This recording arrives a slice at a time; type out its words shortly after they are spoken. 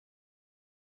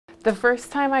The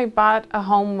first time I bought a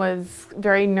home was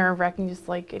very nerve-wracking, just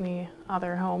like any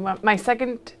other home. My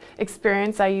second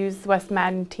experience, I used the West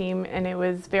Madden team, and it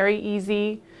was very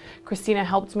easy. Christina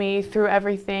helped me through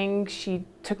everything. She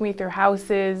took me through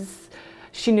houses.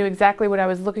 She knew exactly what I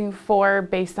was looking for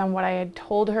based on what I had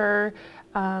told her.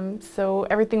 So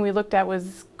everything we looked at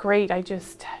was great. I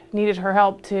just needed her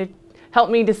help to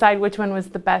help me decide which one was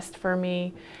the best for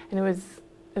me, and it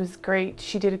was great.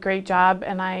 She did a great job,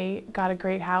 and I got a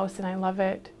great house, and I love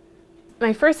it.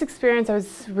 My first experience, I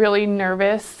was really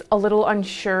nervous, a little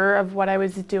unsure of what I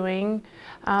was doing.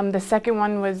 The second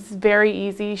one was very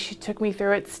easy. She took me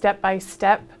through it step by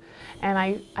step, and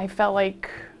I felt like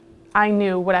I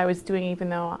knew what I was doing, even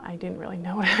though I didn't really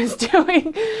know what I was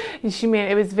doing. And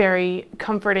it was very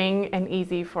comforting and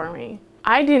easy for me.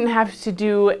 I didn't have to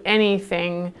do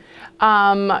anything.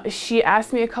 She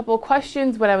asked me a couple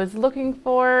questions, what I was looking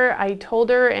for. I told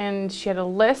her, and she had a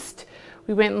list.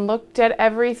 We went and looked at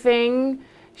everything.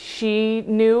 She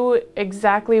knew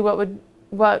exactly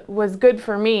what was good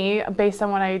for me based on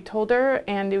what I told her,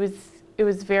 and it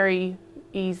was very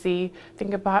easy.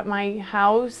 Think about my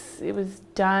house. It was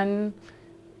done,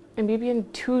 and maybe in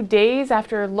 2 days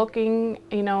after looking,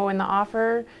 in the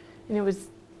offer, and it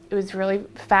was really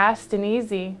fast and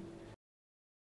easy.